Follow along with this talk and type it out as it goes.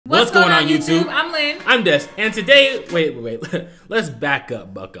What's going on YouTube? I'm Lin. I'm Des. And today, wait. Let's back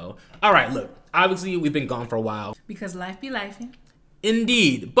up, bucko. All right, look. Obviously, we've been gone for a while. Because life be lifing.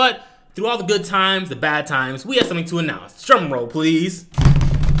 Indeed. But through all the good times, the bad times, we have something to announce. Drum roll, please.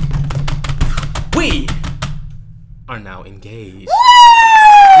 We are now engaged. You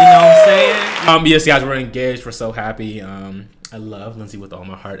know what I'm saying? Yes, guys, we're engaged. We're so happy. I love Lindsay with all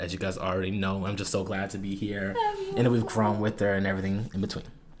my heart, as you guys already know. I'm just so glad to be here. And that we've grown with her and everything in between.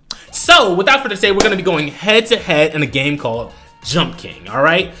 So, without further ado, we're going to be going head-to-head in a game called Jumpking,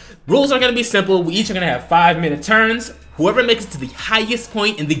 alright? Rules are going to be simple. We each are going to have 5-minute turns. Whoever makes it to the highest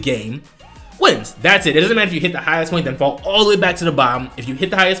point in the game wins. That's it. It doesn't matter if you hit the highest point, then fall all the way back to the bottom. If you hit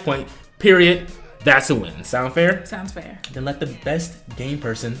the highest point, period, that's a win. Sound fair? Sounds fair. Then let the best game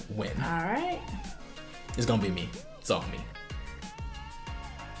person win. Alright. It's going to be me. It's all me.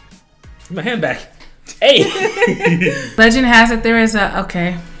 Give my hand back. Hey! Legend has it there is a...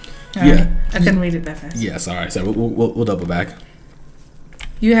 Okay. All yeah. Right. I couldn't read it that fast. Yeah, sorry. So we'll double back.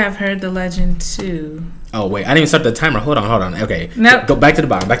 You have heard the legend too. Oh, wait. I didn't even start the timer. Hold on. Okay. Nope. Go back to the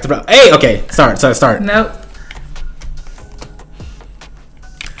bottom. Back to the bottom. Hey! Okay. Start. Nope.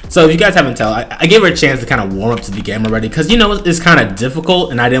 So if you guys haven't tell, I gave her a chance to kind of warm up to the game already because, you know, it's kind of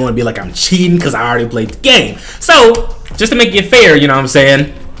difficult and I didn't want to be like I'm cheating because I already played the game. So, just to make it fair, you know what I'm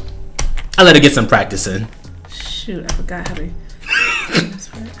saying, I let her get some practice in. Shoot, I forgot how to...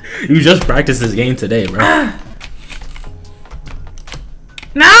 You just practiced this game today, bro.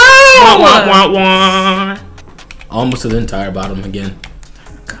 No! Wah. Almost to the entire bottom again.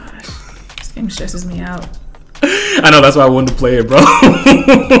 Oh, gosh. This game stresses me out. I know, that's why I wanted to play it, bro.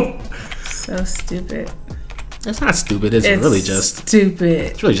 So stupid. That's not stupid. It's really just...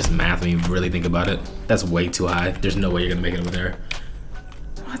 stupid. It's really just math when you really think about it. That's way too high. There's no way you're going to make it over there.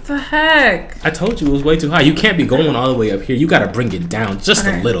 What the heck? I told you it was way too high. You can't be going all the way up here. You got to bring it down just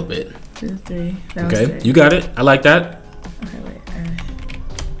a little bit. 2, 3. That okay, was 3. You got it. I like that. Okay, wait.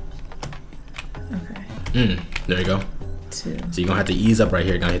 Okay. There you go. 2. So you're going to have to ease up right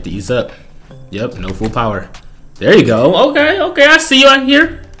here. You're going to hit the ease up. Yep, no full power. There you go. Okay. I see you out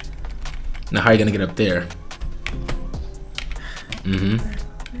here. Now how are you going to get up there?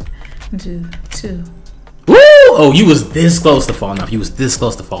 2. Woo! Oh, you was this close to falling off.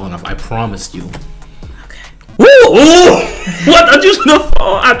 I promised you. Okay. Woo! Ooh! What? I thought you was gonna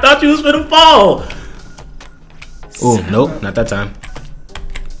fall. I thought you was gonna fall. Oh, nope, not that time.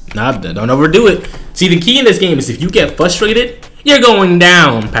 Nah, don't overdo it. See, the key in this game is if you get frustrated, you're going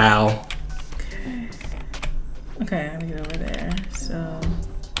down, pal. Okay, I'm gonna get over there. So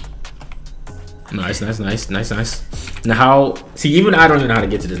nice. Now how? See, even I don't even know how to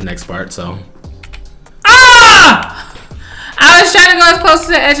get to this next part. So. I was trying to go as close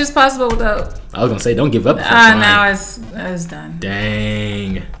to the edge as possible though. I was gonna say, don't give up. Now it's done.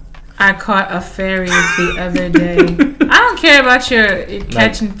 Dang. I caught a fairy the other day. I don't care about your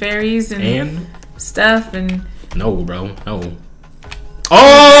catching fairies and stuff and. No, bro. No.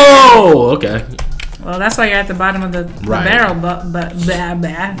 Oh, okay. Well, that's why you're at the bottom of the barrel, but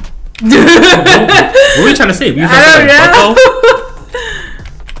bad. What were you trying to say? I don't know.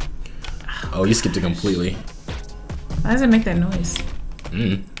 Oh, you skipped it completely. Why does it make that noise?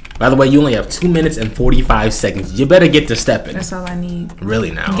 By the way, you only have 2 minutes and 45 seconds. You better get to stepping. That's all I need.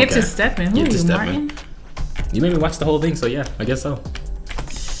 Really now? Get to stepping. Who are you, Martin? You made me watch the whole thing, so yeah, I guess so.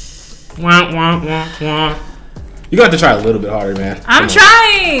 Wah. You got to try a little bit harder, man. I'm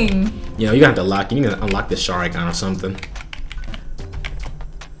trying. You know, you got to lock. You need to unlock the star icon or something.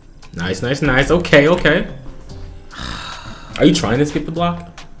 Nice. Okay. Are you trying to skip the block?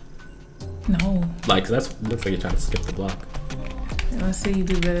 No. Like, looks like you're trying to skip the block. Let's see you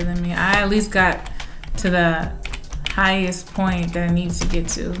do better than me. I at least got to the highest point that I need to get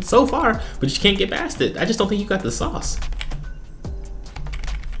to. So far, but you can't get past it. I just don't think you got the sauce.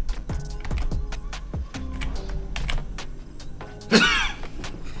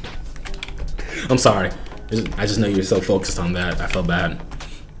 I'm sorry. I just know you're so focused on that. I felt bad.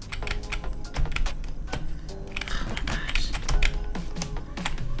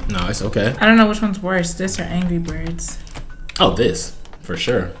 No, it's okay. I don't know which one's worse, this or Angry Birds. Oh, this, for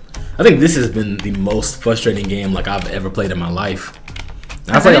sure. I think this has been the most frustrating game like I've ever played in my life.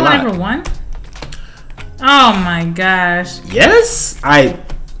 Has anyone ever won? Oh my gosh. Yes?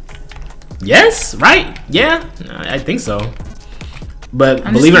 Yes? Right? Yeah? I think so. But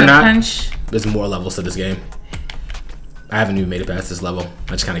believe it or not, there's more levels to this game. I haven't even made it past this level.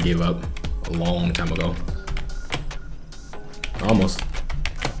 I just kind of gave up a long time ago. Almost.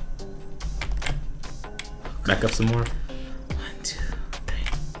 Back up some more. 1, 2, 3.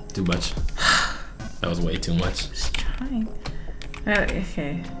 Too much. That was way too much. Just trying.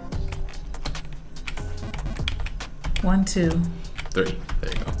 Okay. 1, 2. 3. There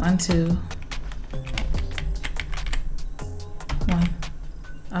you go. 1, 2. 1.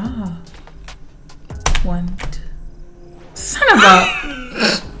 Oh. 1, 2. Son of a.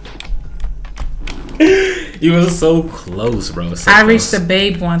 You were so close, bro. So I reached the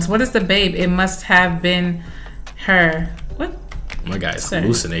babe once. What is the babe? It must have been her. What? My guy's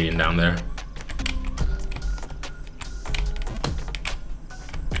hallucinating down there.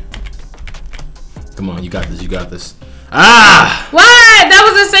 Come on, you got this. You got this. Ah! What? That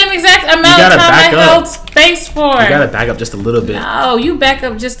was the same exact amount of time I held space for. You gotta back up just a little bit. No, you back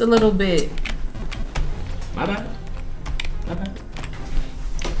up just a little bit. My bad. My bad.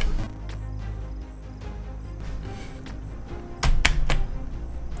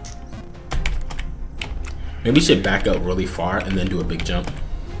 Maybe you should back up really far and then do a big jump.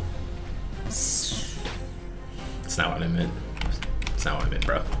 That's not what I meant. That's not what I meant,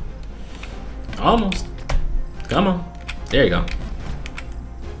 bro. Almost. Come on. There you go.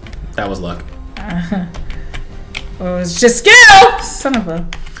 That was luck. Well, it was just skill. Son of a.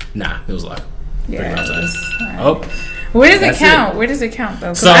 Nah, it was luck. Yeah. Right. Oh. Where does it count? Where does it count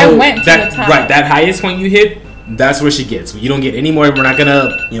though? So I went to the top. Right, that highest point you hit, that's where she gets. You don't get any more. We're not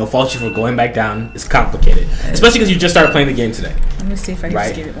gonna, fault you for going back down. It's complicated, especially because you just started playing the game today. Let me see if I can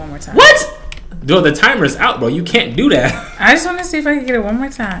just get it one more time. What? Dude, the timer's out, bro. You can't do that. I just want to see if I can get it one more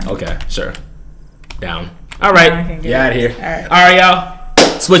time. Okay, sure. Down. All right. Get out of here. All right,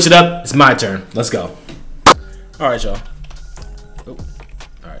 y'all. Switch it up. It's my turn. Let's go. All right, y'all. Oh.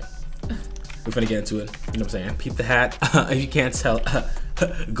 All right. We're finna get into it. You know what I'm saying? Peep the hat. If you can't tell,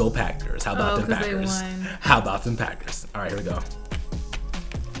 go Packers. How about them Packers? How about them Packers? All right, here we go.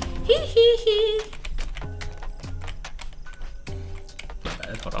 Hee hee hee. My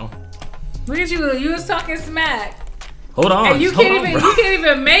bad. Hold on. Look at you. You was talking smack. Hold on. And you can't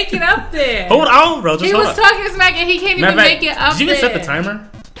even make it up there. Hold on, bro. He was talking smack and he can't even make it up there. Did you even set the timer?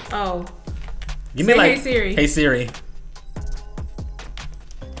 Oh. Give me like, hey Siri. Hey Siri.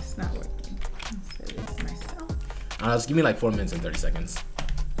 It's not working. I'll say this myself. Just give me like 4 minutes and 30 seconds.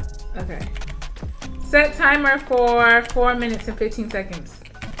 Okay. Set timer for 4 minutes and 15 seconds.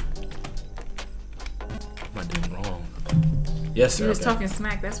 What am I doing wrong? Yes, sir. You was talking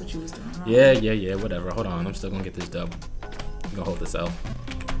smack. That's what you was doing wrong. Yeah. Whatever. Hold on. I'm still gonna get this dub. I'm gonna hold this out.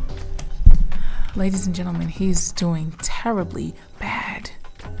 Ladies and gentlemen, he's doing terribly bad.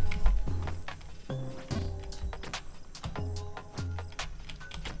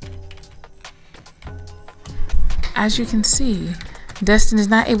 As you can see, Destin is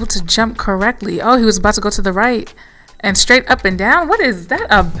not able to jump correctly. Oh, he was about to go to the right and straight up and down. What is that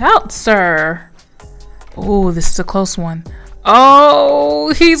about, sir? Oh, this is a close one.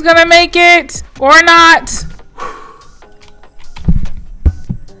 Oh, he's gonna make it or not.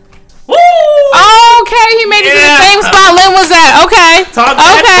 Okay, he made it to the same spot Lin was at. Okay.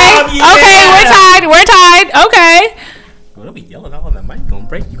 We're tied. Okay. Well, don't be yelling out on that mic. You're gonna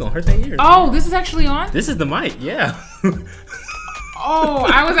break. You're gonna hurt their ears. Oh, man. This is actually on? This is the mic, yeah. Oh,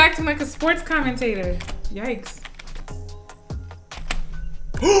 I was acting like a sports commentator. Yikes.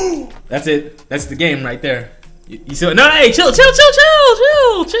 That's it. That's the game right there. You see what? No, hey, chill.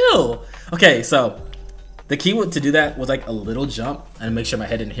 Okay, so the key to do that was like a little jump and make sure my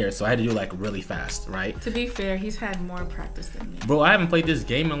head didn't hit. So I had to do like really fast, right? To be fair, he's had more practice than me. Bro, I haven't played this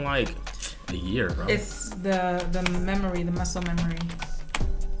game in like a year, bro. It's the memory, the muscle memory.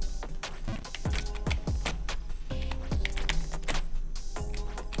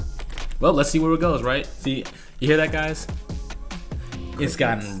 Well, let's see where it goes, right? See, you hear that, guys? It's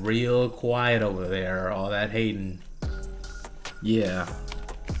gotten real quiet over there. All that hating. Yeah.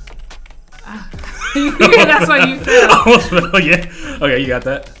 That's why you feel. Yeah. Okay, you got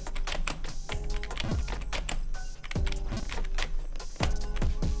that.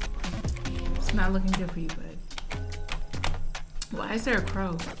 It's not looking good for you, bud. Why is there a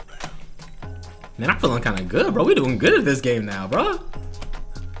crow? Man, I'm feeling kind of good, bro. We doing good at this game now, bro.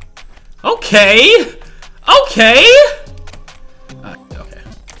 Okay. Okay.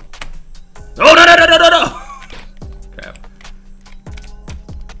 Oh, no. Crap.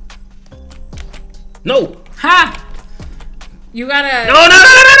 No. Ha! You gotta. No.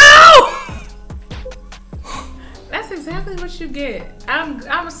 That's exactly what you get.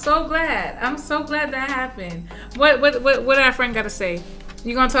 I'm so glad. I'm so glad that happened. What our friend gotta say?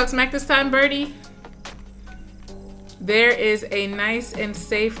 You gonna talk smack this time, Birdie? There is a nice and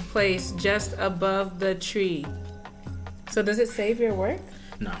safe place just above the tree. So does it save your work?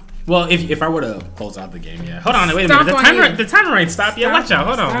 No. Well, if I were to close out the game, yeah. Hold on, wait a minute. The timer ain't stopped yet. Watch out.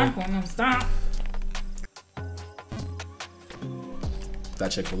 Hold on. Stop.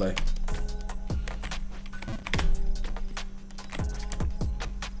 That Chick-fil-A.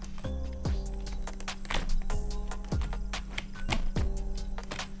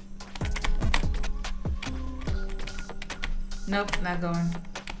 Nope, not going.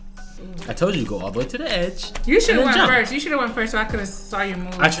 I told you go all the way to the edge. You should have went jump. first. You should have went first so I could have saw your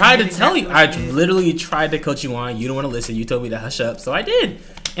move. I tried to tell you. I literally tried to coach you on. You don't want to listen. You told me to hush up, so I did.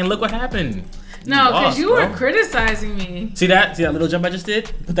 And look what happened. No, because you were criticizing me. See that? See that little jump I just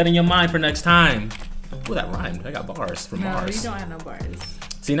did? Put that in your mind for next time. Oh, that rhymed. I got bars from Mars. No, you don't have no bars.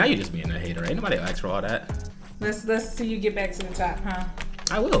 See, now you're just being a hater. Ain't nobody asked for all that. Let's see you get back to the top, huh?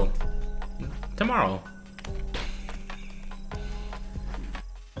 I will. Tomorrow.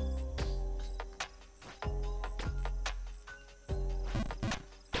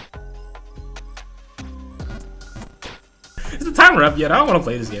 Is the timer up yet? I don't want to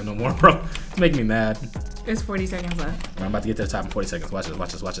play this game no more, bro. It's making me mad. It's 40 seconds left. I'm about to get to the top in 40 seconds. Watch this,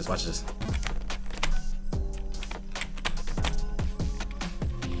 watch this, watch this, watch this.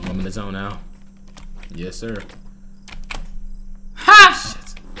 I'm in the zone now. Yes, sir. Ha!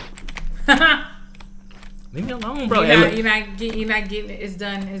 Shit. Leave me alone, bro. You're not getting it. It's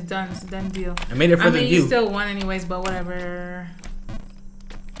done. It's done. It's a done deal. I made it further than you. You still won anyways, but whatever.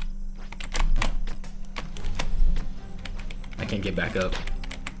 I can't get back up.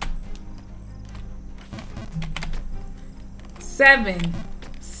 7,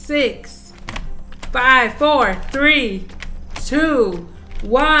 6, 5, 4, 3, 2,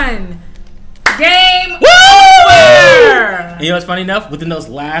 1. Game over! You know what's funny enough? Within those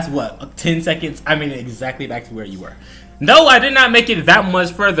last, 10 seconds, I made it exactly back to where you were. No, I did not make it that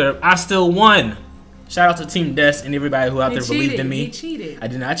much further. I still won. Shout out to Team Des and everybody who out there believed in me. You cheated. I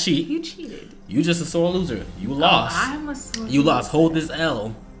did not cheat. You cheated. You just a sore loser. You lost. I'm a sore loser. You lost. Hold this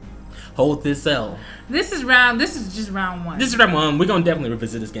L. Hold this L. This is just round 1. This is round 1. We're gonna definitely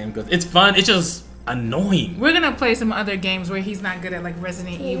revisit this game because it's fun. It's just annoying. We're gonna play some other games where he's not good at, like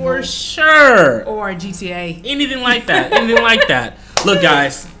Resident Evil. For sure. Or GTA. Anything like that. Anything like that. Look,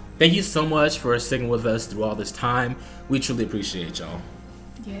 guys. Thank you so much for sticking with us through all this time. We truly appreciate y'all.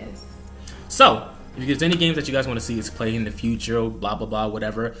 Yes. So, if there's any games that you guys want to see us play in the future, blah, blah, blah,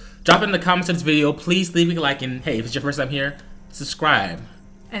 whatever, drop it in the comments of this video. Please leave a like, and hey, if it's your first time here, subscribe.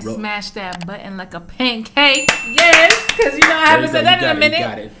 And smash that button like a pancake. Yes, because you know I haven't said that in a minute. You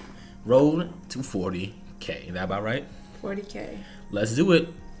got it. Road to 40K. Is that about right? 40K. Let's do it.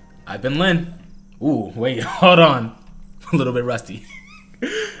 I've been Lin. Ooh, wait, hold on. A little bit rusty.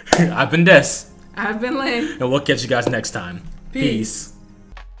 I've been Des. I've been Lin. And we'll catch you guys next time. Peace.